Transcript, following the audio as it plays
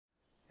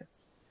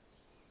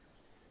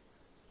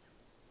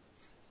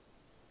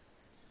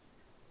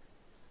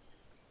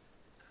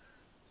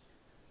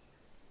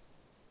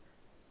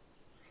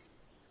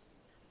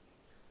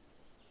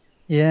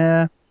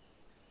Yeah,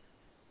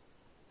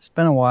 it's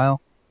been a while.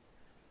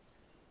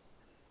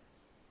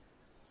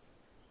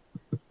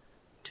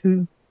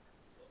 Two.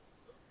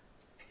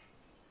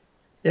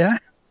 Yeah,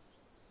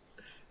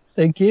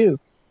 thank you.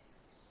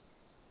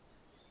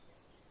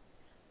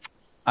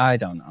 I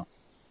don't know.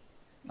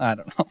 I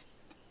don't know.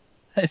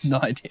 I have no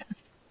idea.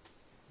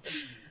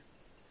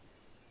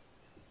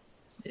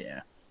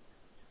 Yeah,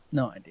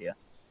 no idea.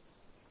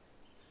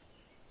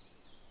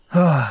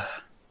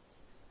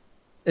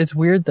 It's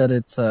weird that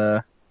it's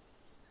been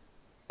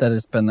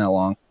that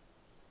long.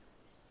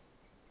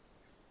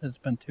 It's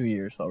been 2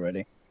 years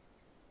already.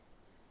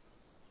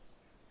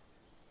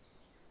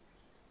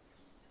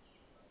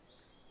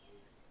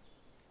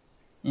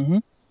 Mm-hmm.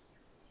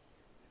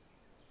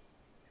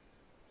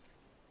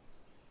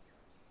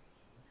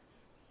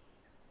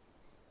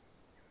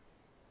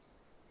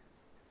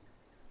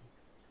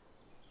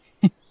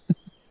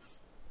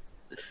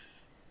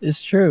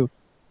 It's true.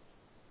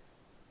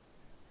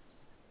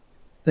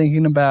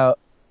 Thinking about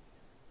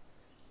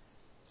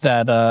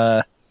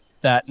that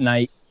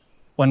night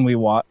when we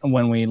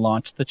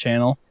launched the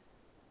channel,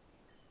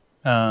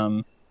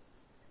 um,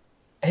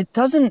 it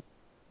doesn't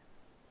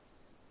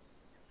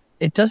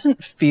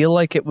feel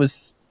like it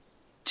was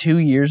 2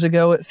 years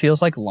ago. It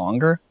feels like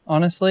longer,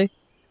 honestly.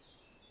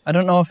 I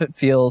don't know if it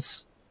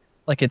feels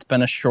like it's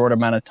been a short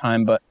amount of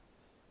time, but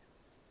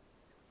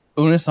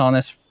Unis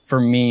Honest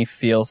for me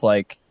feels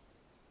like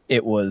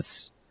it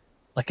was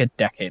like a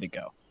decade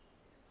ago.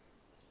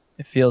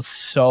 It feels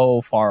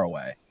so far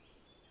away.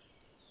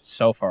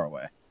 So far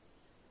away.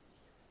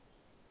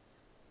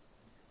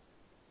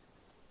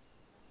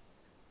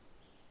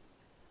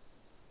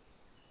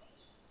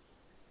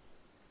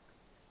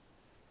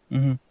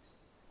 Mm-hmm.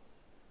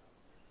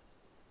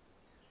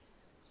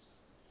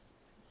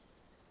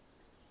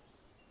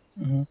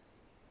 Mm-hmm.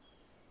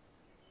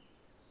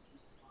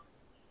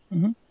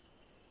 Mm-hmm.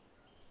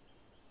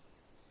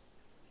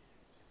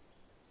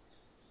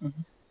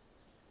 Mm-hmm.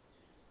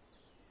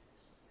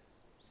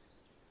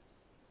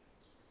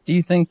 Do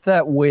you think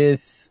that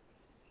with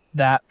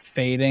that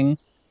fading,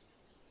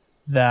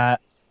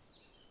 that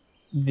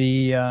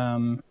the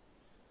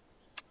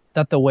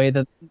way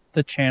that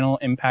the channel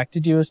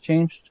impacted you has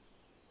changed?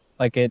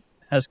 Like it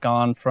has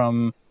gone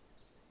from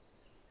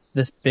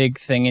this big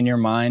thing in your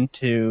mind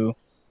to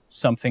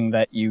something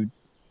that you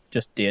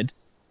just did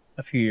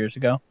a few years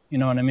ago. You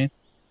know what I mean?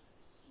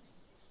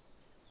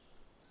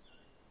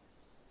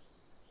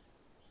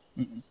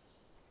 Mm-mm.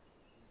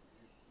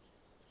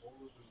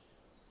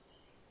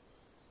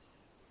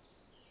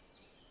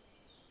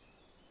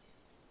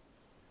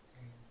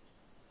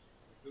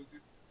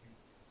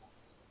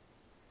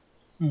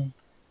 Mm.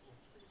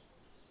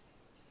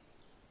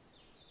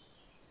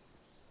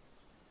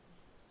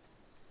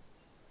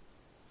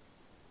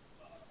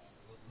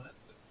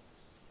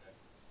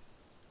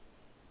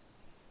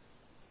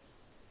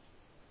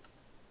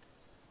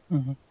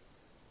 Mhm.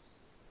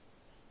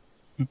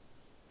 Mm.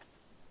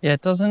 Yeah,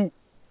 it doesn't.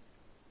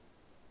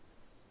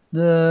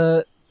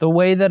 The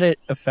way that it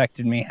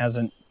affected me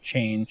hasn't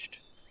changed.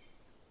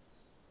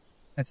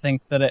 I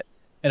think that it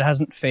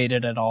hasn't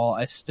faded at all.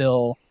 I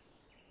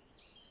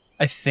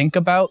think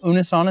about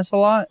Unis Honest a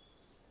lot.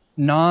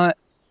 Not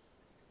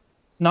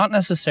not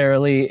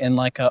necessarily in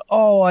like a,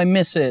 oh, I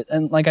miss it,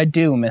 and like I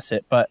do miss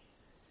it, but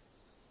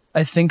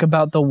I think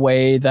about the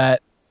way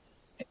that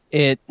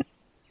it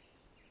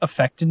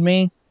affected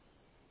me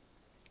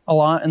a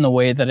lot, and the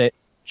way that it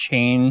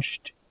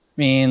changed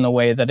me, and the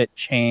way that it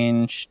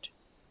changed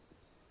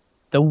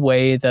the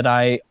way that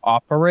I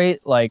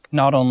operate, like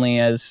not only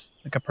as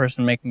like a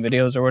person making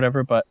videos or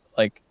whatever, but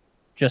like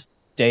just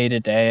day to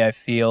day. I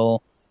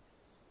feel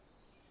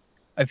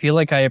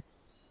like I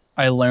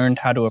learned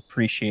how to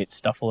appreciate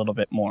stuff a little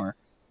bit more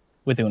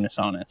with Unis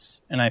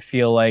Honest. And I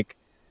feel like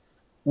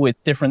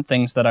with different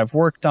things that I've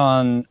worked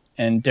on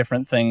and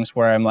different things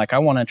where I'm like, I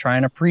want to try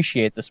and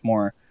appreciate this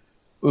more,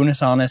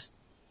 Unis Honest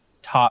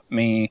taught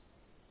me,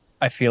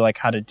 I feel like,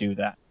 how to do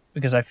that.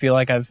 Because I feel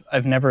like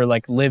I've never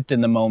like lived in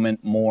the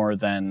moment more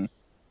than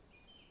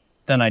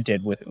I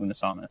did with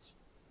Unis Honest.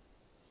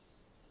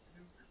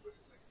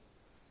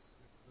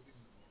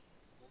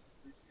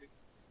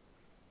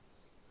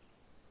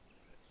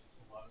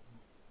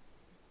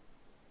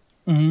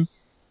 Mm-hmm.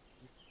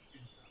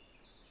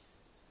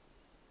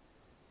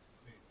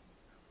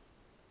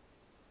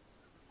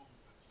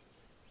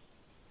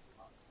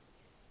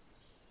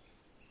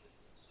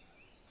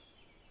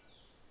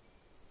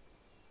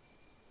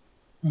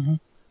 Mm-hmm.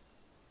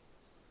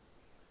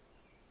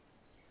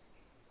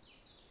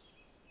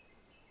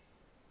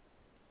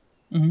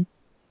 Mm-hmm.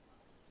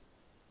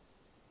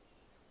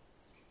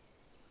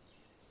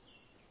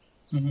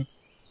 Mm-hmm.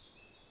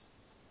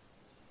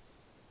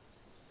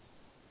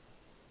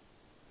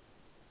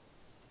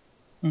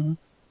 Mm-hmm.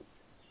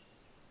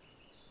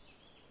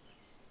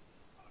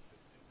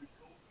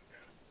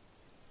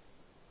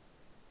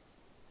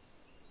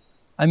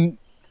 I'm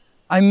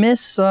I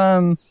miss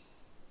I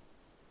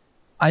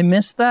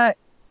miss that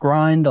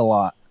grind a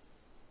lot.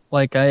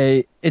 Like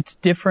it's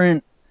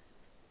different.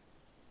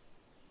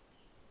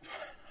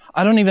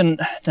 I don't even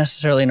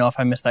necessarily know if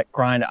I miss that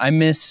grind. I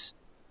miss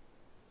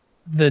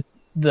the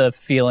the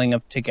feeling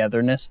of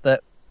togetherness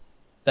that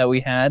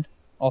we had,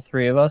 all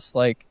three of us.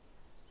 Like,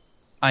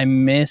 I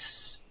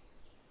miss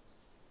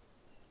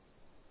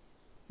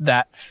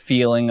that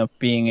feeling of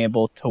being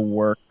able to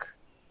work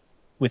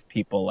with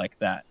people like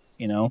that,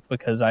 you know,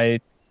 because I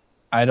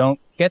don't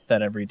get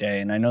that every day,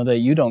 and I know that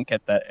you don't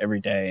get that every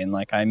day, and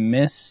like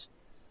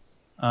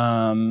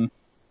um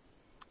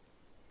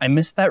I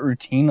miss that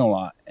routine a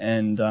lot,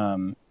 and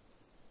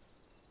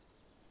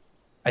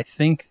I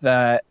think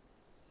that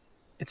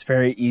it's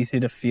very easy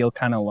to feel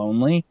kind of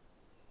lonely.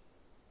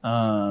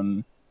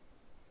 Um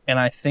and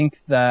I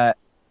think that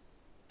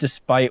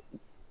despite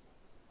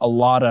a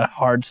lot of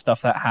hard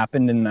stuff that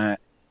happened in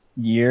that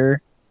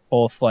year,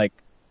 both like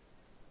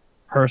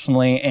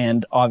personally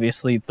and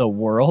obviously the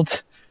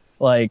world,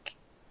 like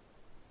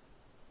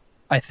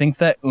I think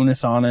that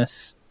Unis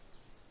Honest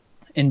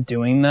in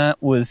doing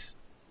that was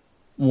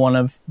one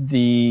of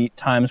the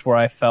times where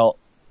I felt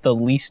the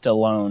least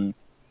alone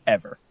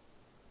ever.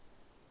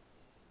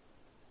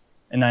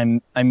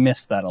 And I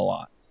miss that a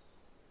lot.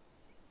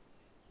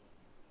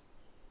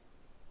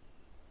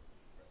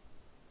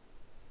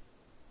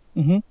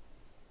 Mm-hmm.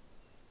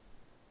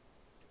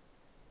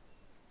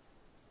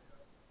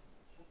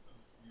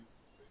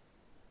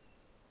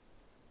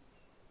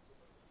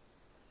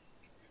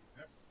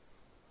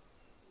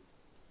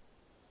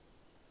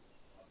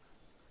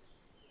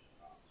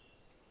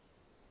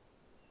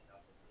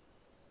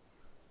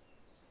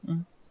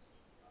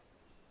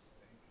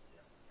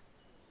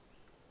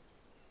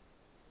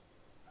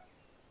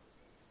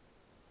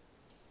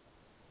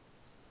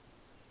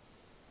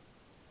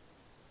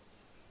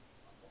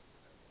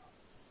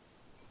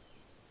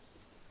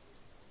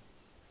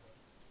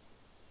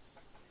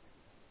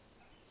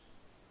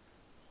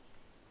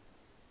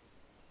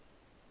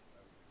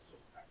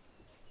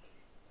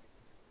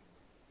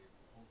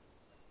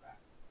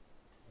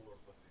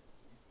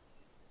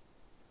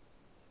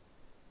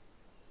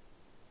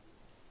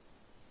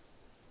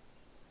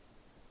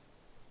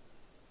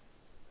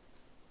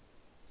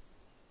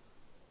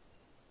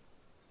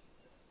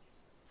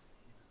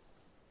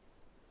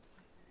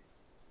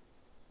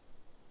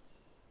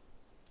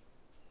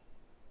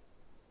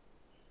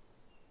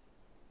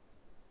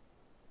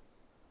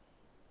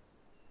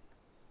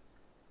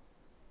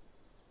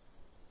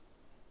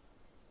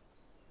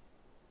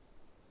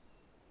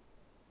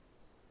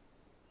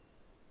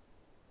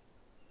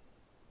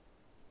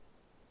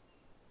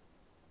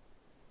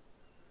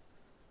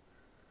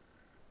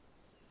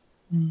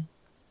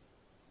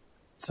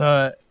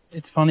 So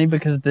it's funny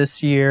because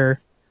this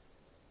year,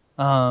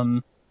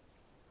 um,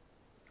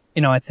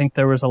 I think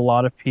there was a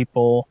lot of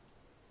people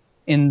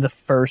in the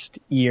first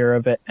year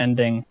of it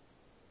ending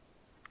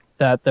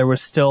that there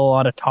was still a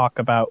lot of talk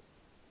about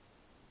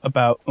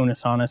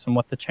Unis Honest and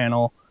what the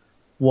channel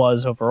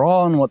was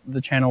overall and what the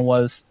channel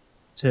was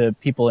to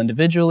people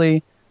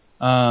individually.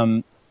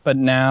 But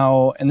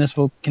now, and this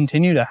will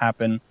continue to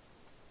happen,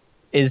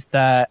 is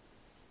that,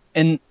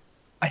 and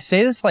I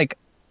say this like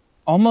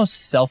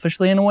almost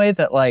selfishly in a way,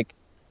 that like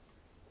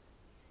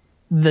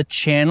the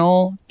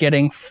channel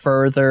getting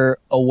further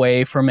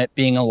away from it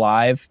being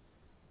alive,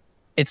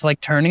 it's like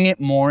turning it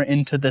more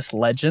into this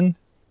legend,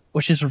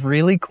 which is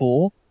really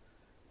cool.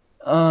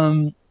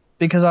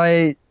 Because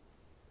I've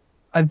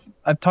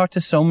talked to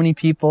so many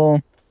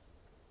people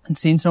and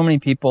seen so many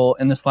people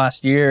in this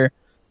last year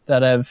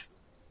that have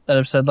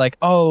said like,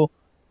 oh,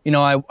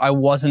 I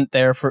wasn't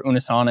there for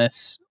Unis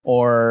Honest,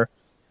 or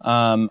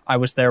I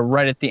was there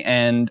right at the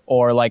end,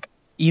 or like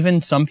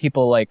even some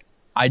people like,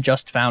 I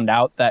just found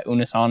out that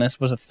Unis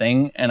Honest was a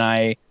thing and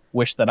I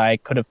wish that I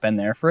could have been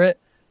there for it.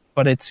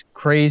 But it's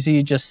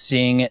crazy just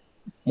seeing it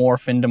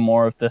morph into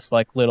more of this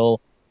like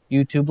little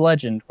YouTube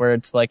legend where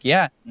it's like,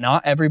 yeah,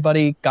 not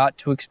everybody got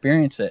to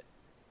experience it.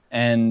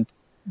 And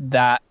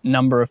that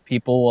number of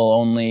people will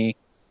only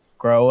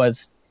grow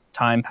as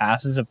time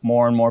passes, of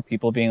more and more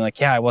people being like,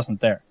 yeah, I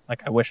wasn't there.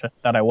 Like, I wish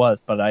that I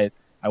was, but I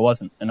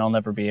wasn't, and I'll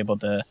never be able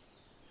to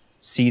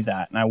see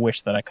that. And I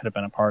wish that I could have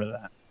been a part of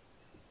that.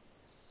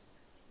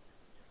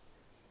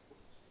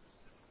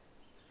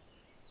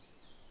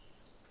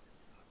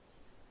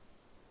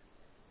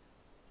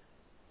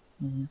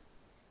 Mm-hmm.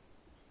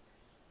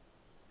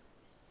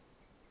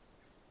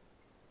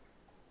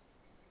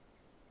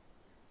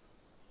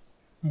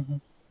 Mm-hmm.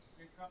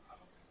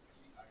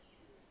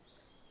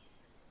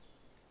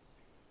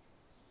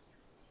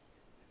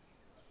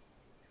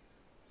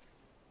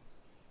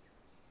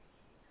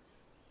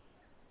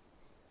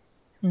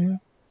 Mm-hmm.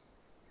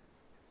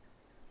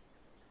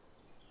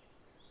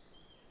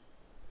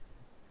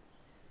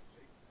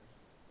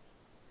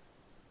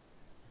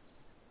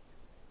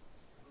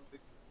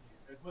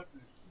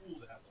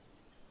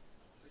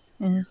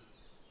 Mm-hmm.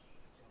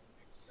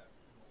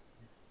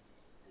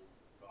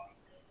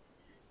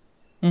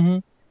 Mm-hmm.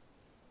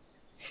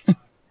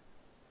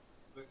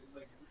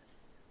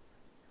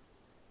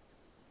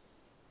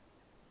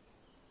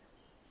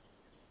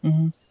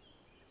 Mm-hmm.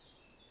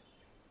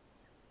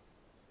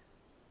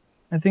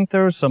 I think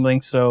there was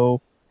something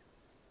so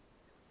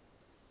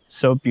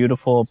so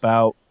beautiful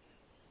about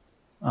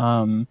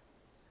the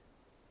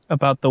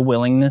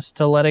willingness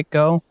to let it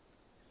go.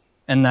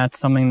 And that's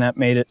something that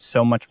made it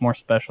so much more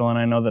special. And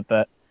I know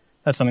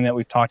that's something that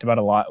we've talked about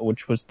a lot,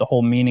 which was the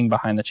whole meaning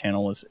behind the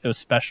channel. It was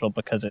special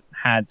because it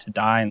had to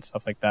die and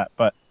stuff like that.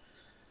 But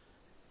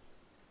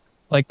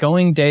like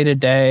going day to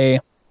day,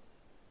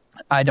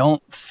 I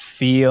don't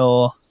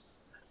feel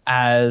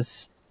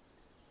as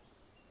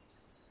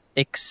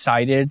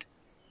excited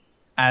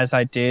as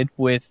I did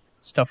with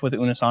stuff with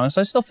Unus Annus.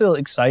 I still feel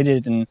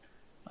excited and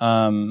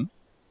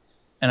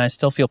I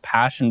still feel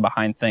passion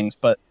behind things,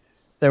 but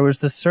there was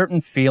this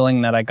certain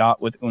feeling that I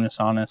got with Unus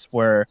Annus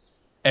where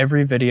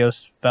every video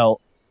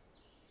felt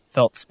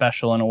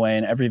special in a way,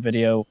 and every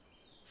video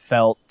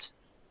felt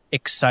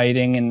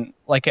exciting and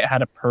like it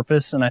had a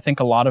purpose. And I think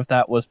a lot of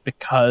that was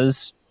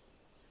because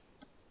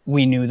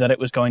we knew that it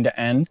was going to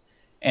end,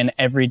 and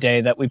every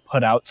day that we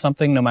put out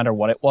something, no matter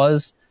what it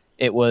was,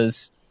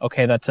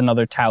 okay, that's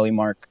another tally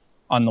mark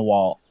on the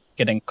wall,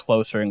 getting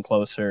closer and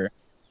closer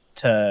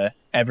to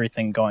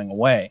everything going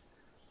away.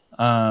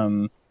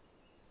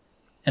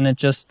 And it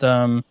just,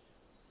 I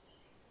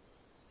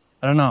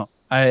don't know.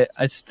 I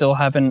still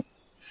haven't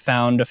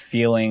found a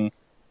feeling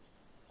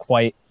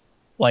quite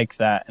like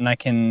that. And I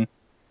can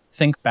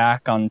think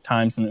back on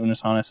times in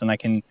Unus Annus and I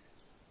can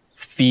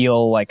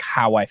feel like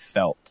how I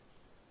felt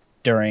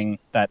during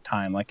that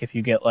time. Like if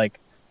you get like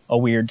a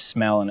weird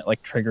smell and it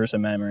like triggers a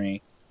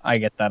memory, I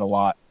get that a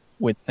lot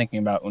with thinking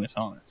about Unus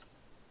Annus.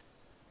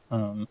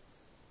 Mm-hmm.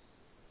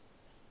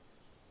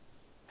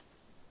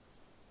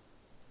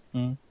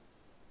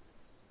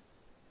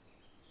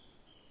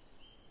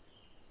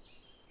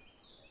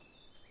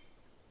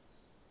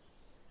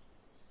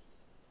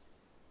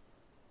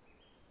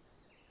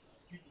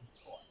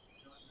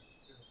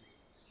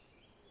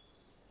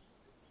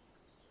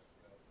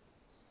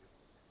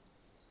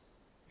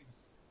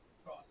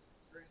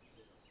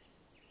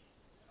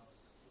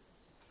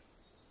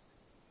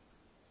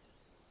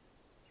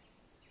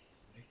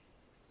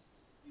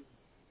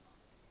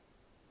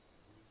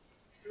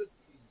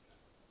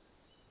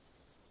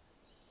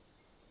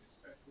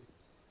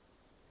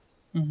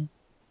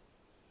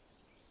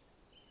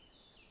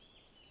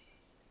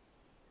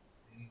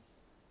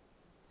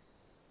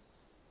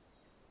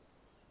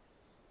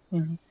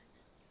 Mm-hmm.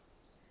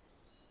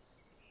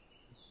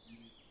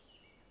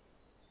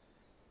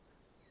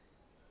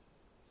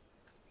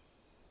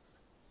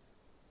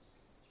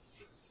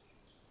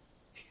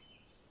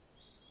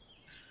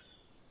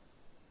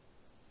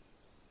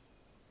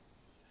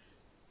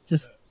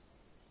 Just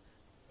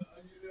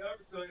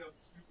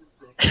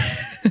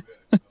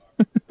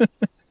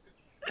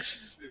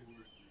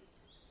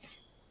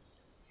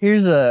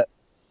here's an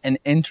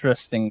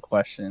interesting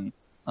question.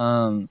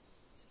 Just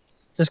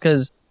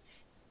because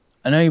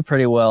I know you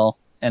pretty well,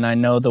 and I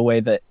know the way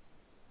that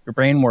your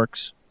brain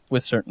works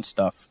with certain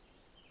stuff.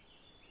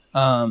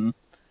 And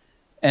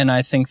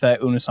I think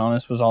that Unus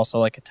Annus was also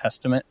like a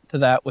testament to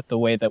that, with the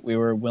way that we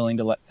were willing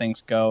to let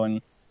things go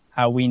and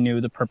how we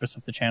knew the purpose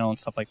of the channel and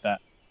stuff like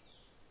that.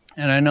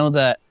 And I know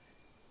that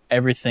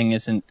everything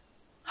isn't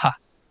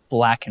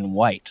black and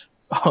white.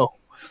 Oh,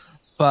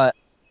 but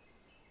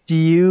do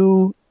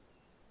you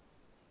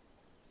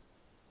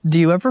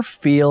ever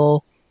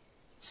feel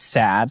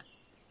sad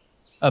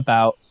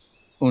about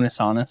Unus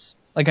Annus?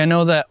 Like, I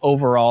know that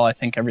overall I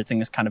think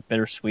everything is kind of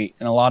bittersweet,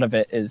 and a lot of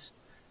it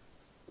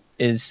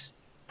is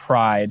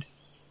pride,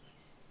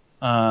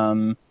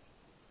 where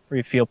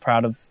you feel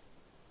proud of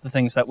the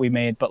things that we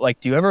made. But like,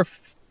 do you ever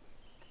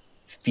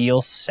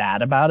feel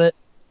sad about it?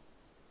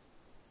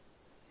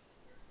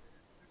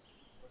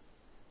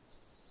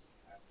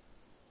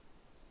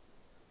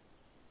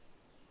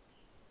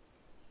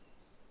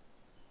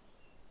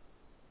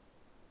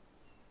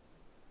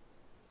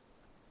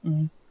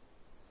 Mm-hmm.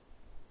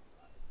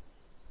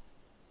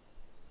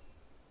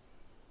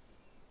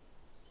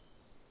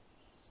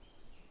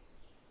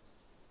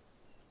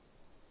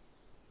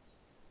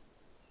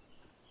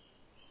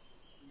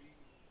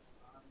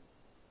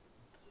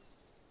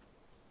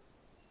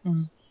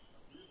 Mm-hmm.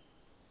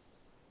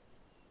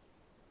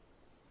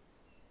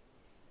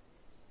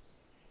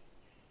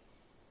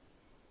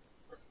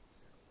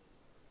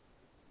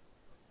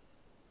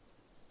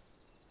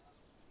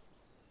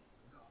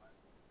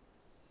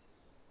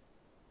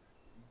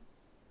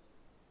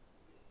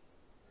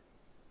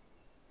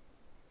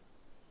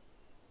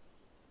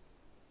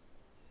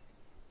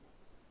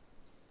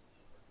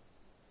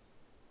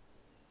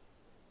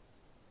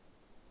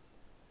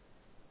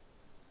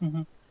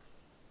 Mm-hmm.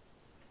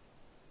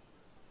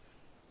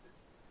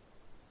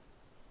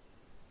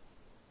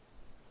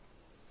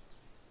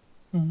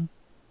 Mm-hmm.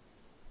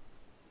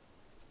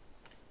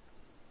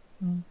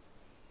 Mm-hmm.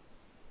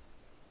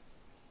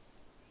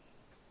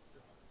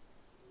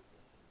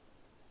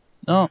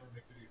 Oh,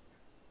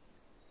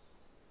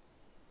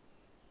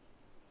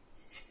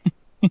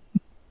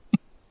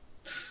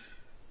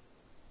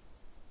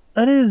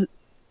 that is,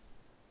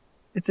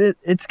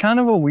 it's kind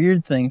of a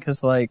weird thing,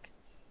 because like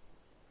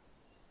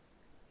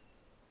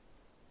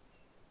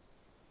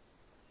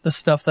the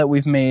stuff that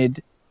we've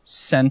made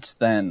since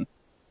then,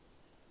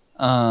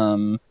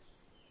 I've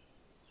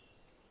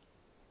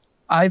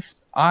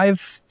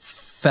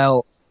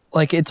felt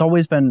like it's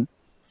always been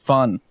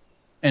fun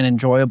and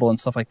enjoyable and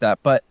stuff like that.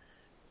 But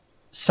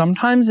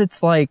sometimes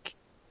it's like,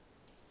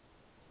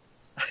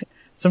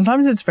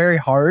 sometimes it's very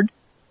hard,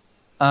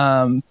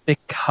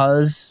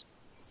 because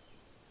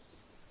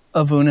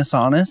of Unus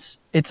Annus.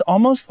 It's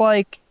almost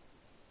like,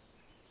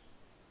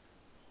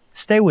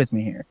 stay with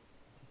me here.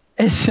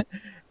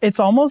 It's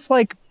almost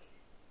like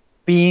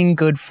being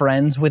good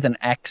friends with an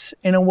ex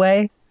in a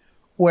way,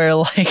 where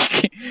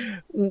like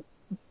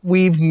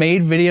we've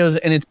made videos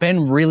and it's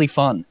been really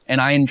fun and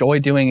I enjoy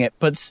doing it,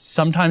 but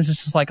sometimes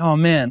it's just like, oh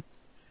man,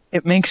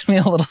 it makes me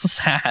a little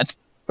sad,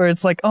 where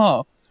it's like,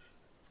 oh,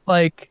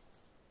 like,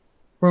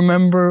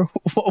 remember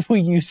what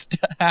we used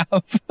to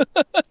have.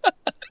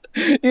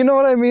 You know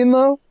what I mean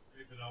though?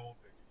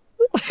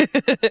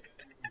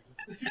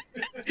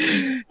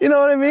 You know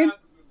what I mean?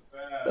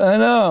 I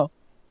know.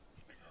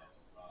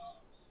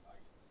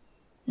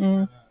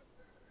 Mm.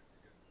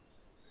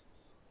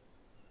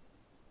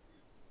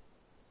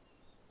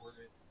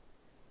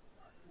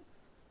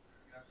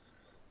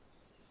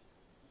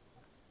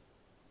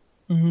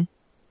 Mm-hmm.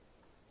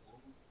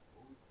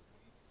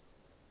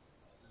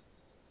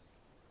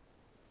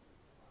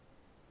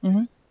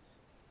 Mm-hmm.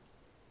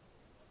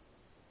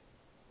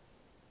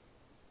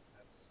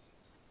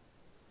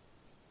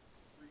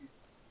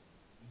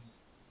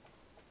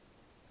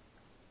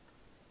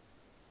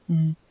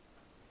 Mm-hmm.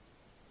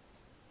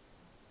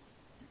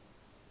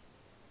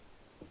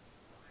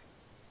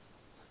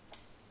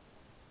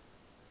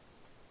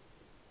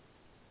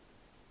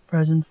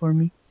 Present for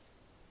me.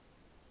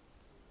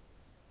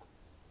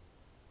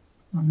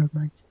 Under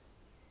my...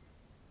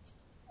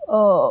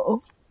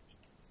 Oh.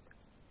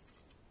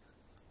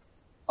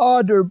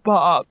 Otter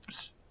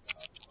Pops.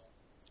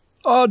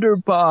 Otter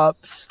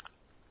Pops.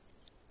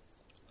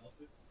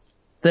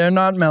 They're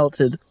not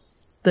melted.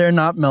 They're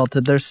not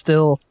melted. They're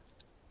still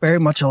very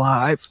much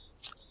alive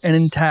and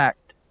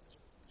intact.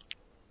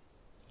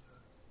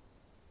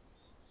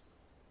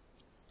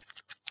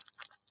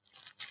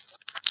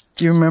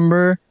 Do you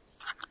remember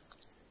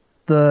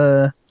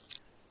the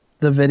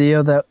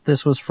video that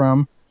this was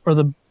from? Or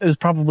it was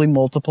probably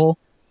multiple.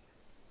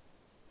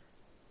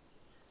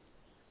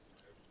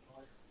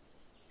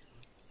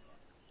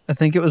 I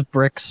think it was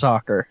brick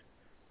soccer.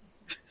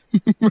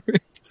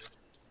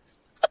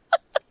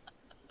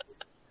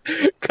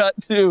 Cut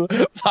to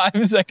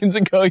 5 seconds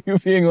ago, you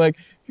being like,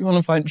 you want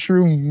to find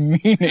true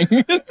meaning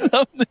in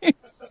something.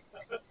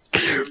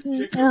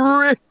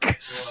 Brick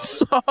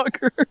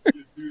soccer.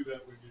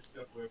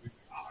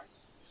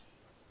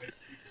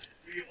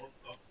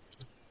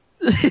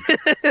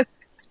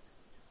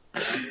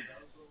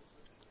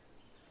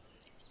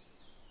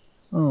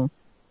 Oh,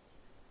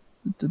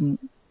 it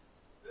didn't.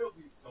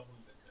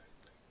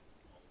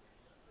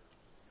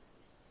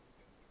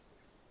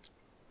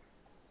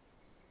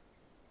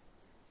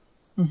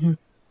 Mm-hmm.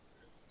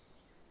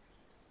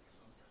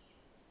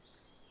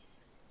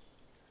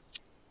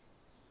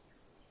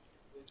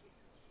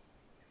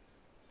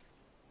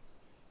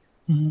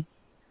 Mm-hmm.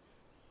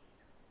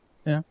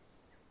 Yeah,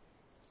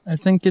 I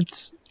think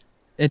it's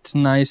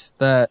nice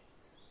that,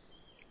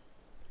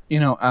 you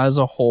know, as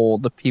a whole,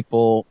 the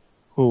people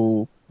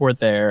who were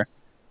there,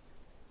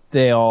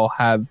 they all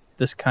have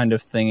this kind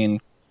of thing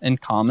in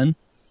common.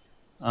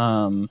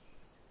 And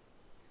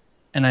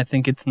I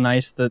think it's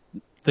nice that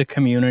the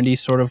community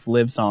sort of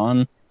lives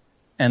on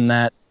and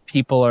that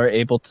people are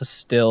able to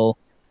still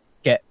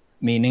get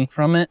meaning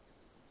from it.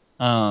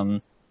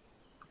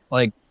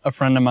 Like a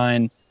friend of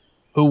mine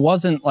who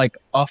wasn't like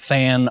a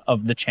fan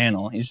of the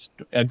channel, he's just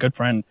a good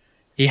friend.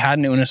 He had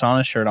an Unus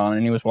Annus shirt on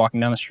and he was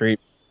walking down the street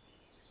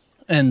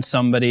and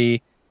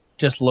somebody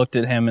just looked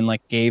at him and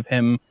like gave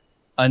him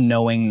a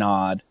knowing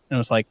nod and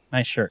was like,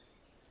 nice shirt.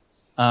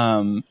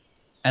 And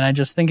I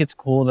just think it's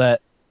cool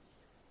that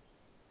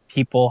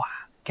people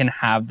can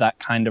have that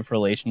kind of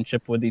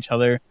relationship with each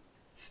other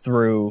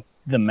through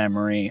the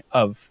memory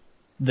of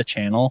the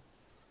channel,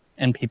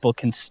 and people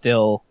can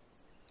still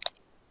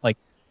like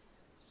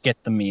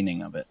get the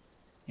meaning of it,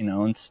 you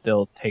know, and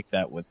still take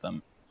that with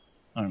them.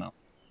 I don't know.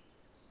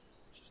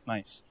 It's just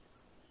nice.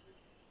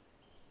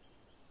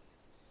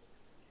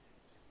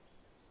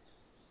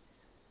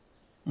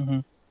 Mm-hmm.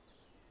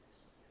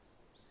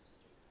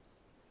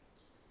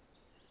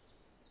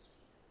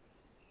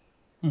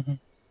 Mm-hmm.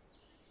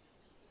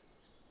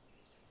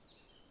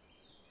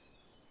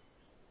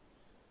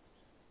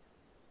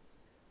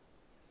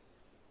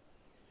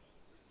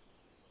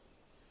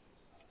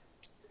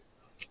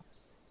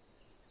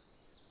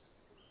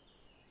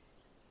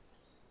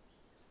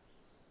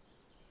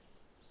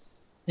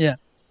 Yeah.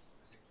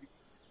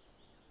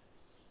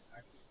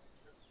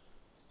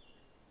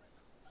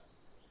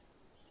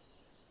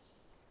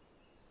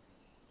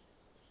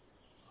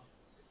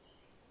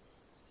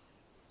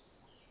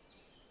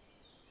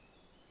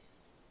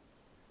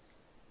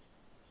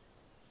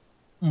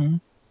 Mm-hmm.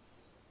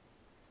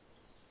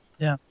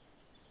 Yeah.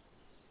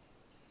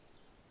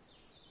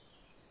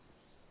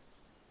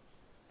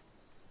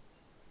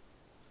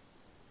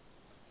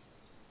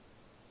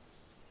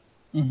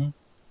 Mm-hmm.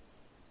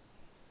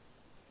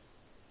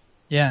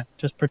 Yeah,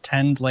 just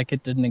pretend like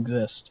it didn't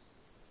exist.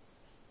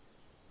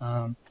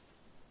 Um,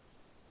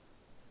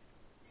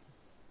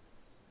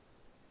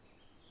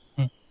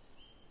 hmm,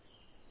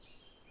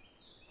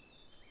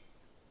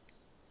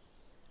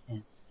 yeah.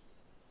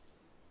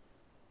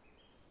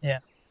 Yeah.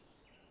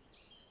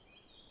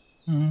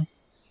 Mhm.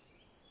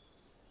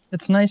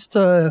 It's nice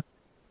to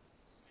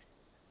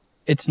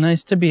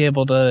be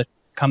able to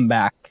come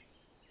back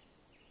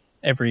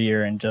every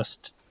year and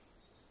just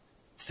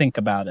think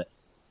about it,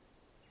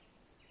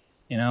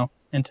 you know,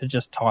 and to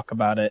just talk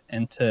about it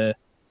and to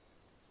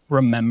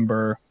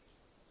remember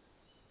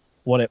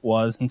what it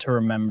was and to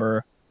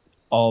remember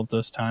all of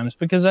those times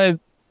because I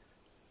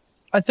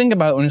think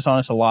about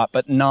Unisonus a lot,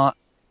 but not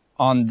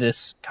on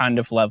this kind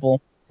of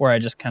level where I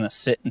just kind of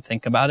sit and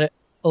think about it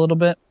a little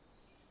bit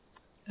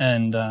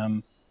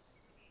and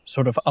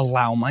sort of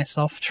allow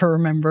myself to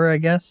remember, I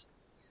guess.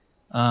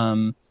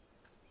 Um,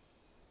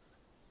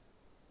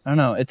 I don't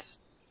know.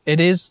 It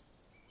is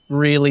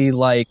really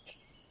like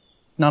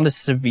not as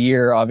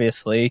severe,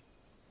 obviously,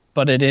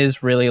 but it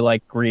is really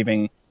like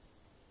grieving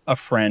a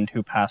friend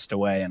who passed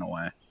away in a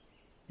way,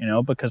 you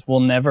know, because we'll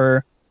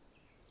never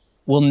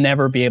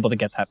be able to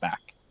get that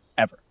back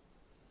ever,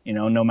 you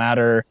know, no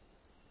matter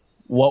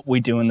what we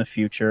do in the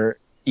future,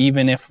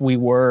 even if we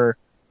were,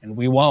 and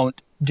we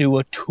won't do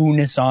a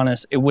Tunis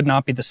honest, it would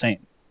not be the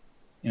same.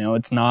 You know,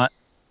 it's not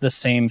the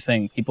same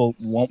thing. People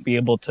won't be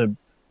able to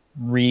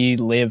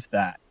relive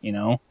that, you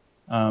know.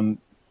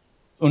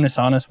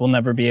 Unisonis will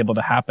never be able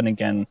to happen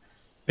again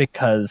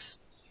because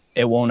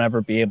it won't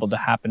ever be able to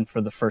happen for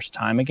the first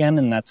time again,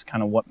 and that's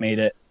kind of what made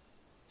it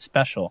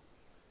special.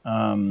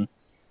 And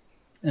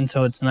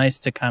so it's nice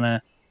to kind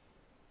of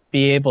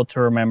be able to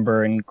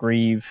remember and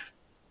grieve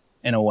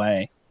in a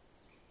way,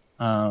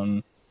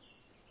 and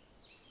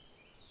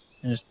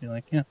just be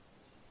like, yeah.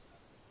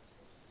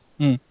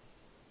 Mm.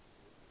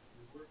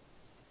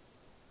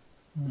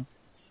 Mm.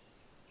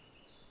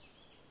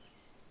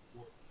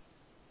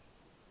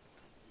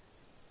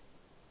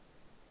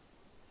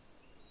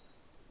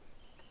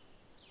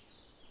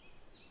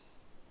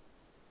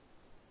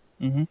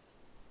 Mm-hmm.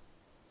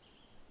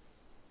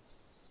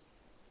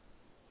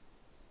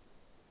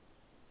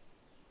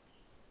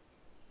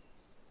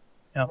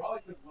 Yeah.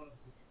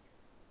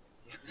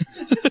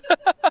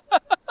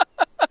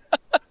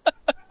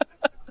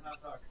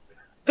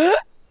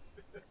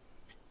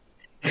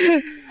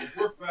 We're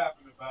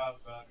fapping about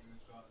it for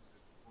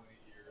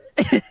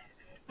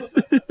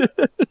 20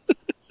 years.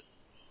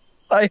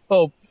 I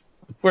hope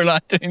we're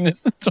not doing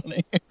this in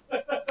 20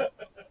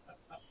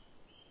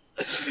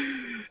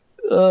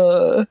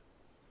 years.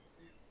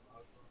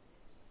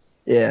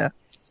 Yeah.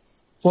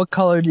 What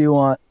color do you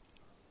want?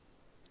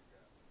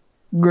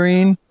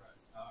 Green?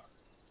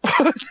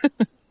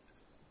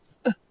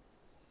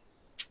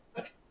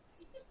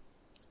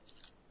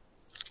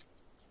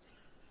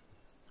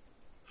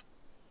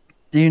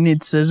 Do you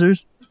need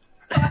scissors?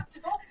 Don't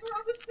throw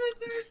the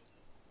scissors!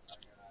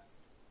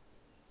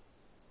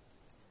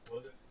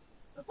 Don't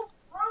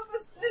throw the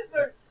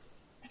scissors!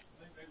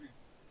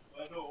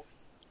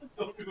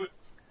 Don't do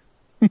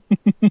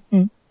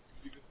it.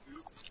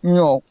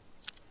 No.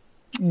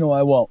 No,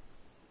 I won't.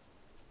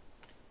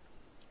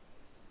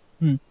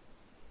 Hmm.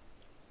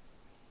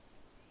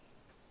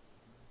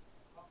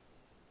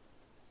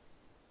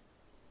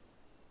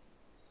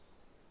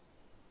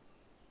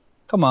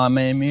 Come on,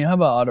 Amy. How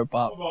about Otter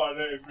Pop? Come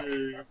on,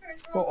 Amy.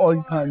 For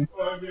all time.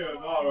 Give me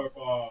another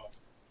ball.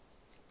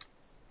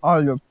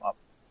 Otter Pop.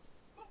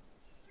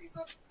 You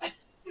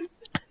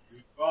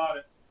got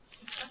it.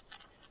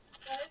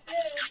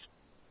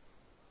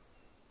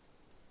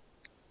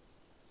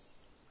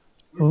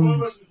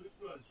 Boom.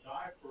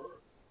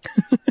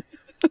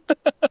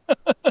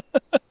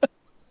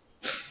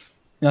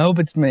 I hope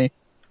it's me.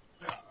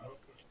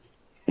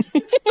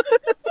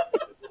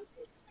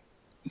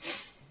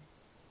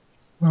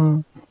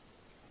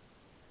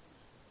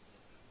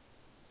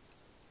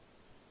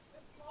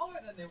 They're smaller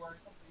than they were a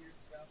couple years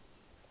ago.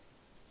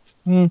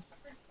 Mm-hmm.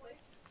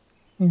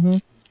 They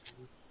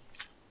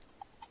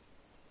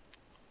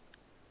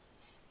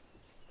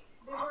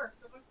were.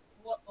 So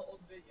look the old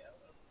video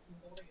of you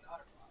holding an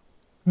otter pop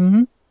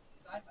Mm-hmm.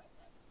 side by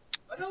side.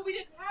 Oh no, we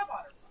didn't have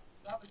otter pops.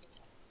 That was just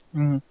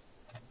Mm-hmm. never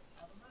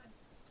mind.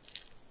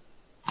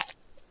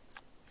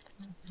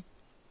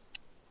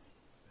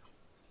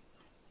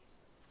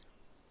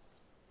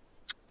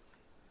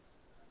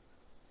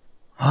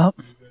 Well,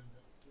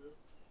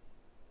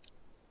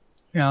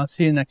 yeah, I'll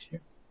see you next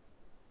year.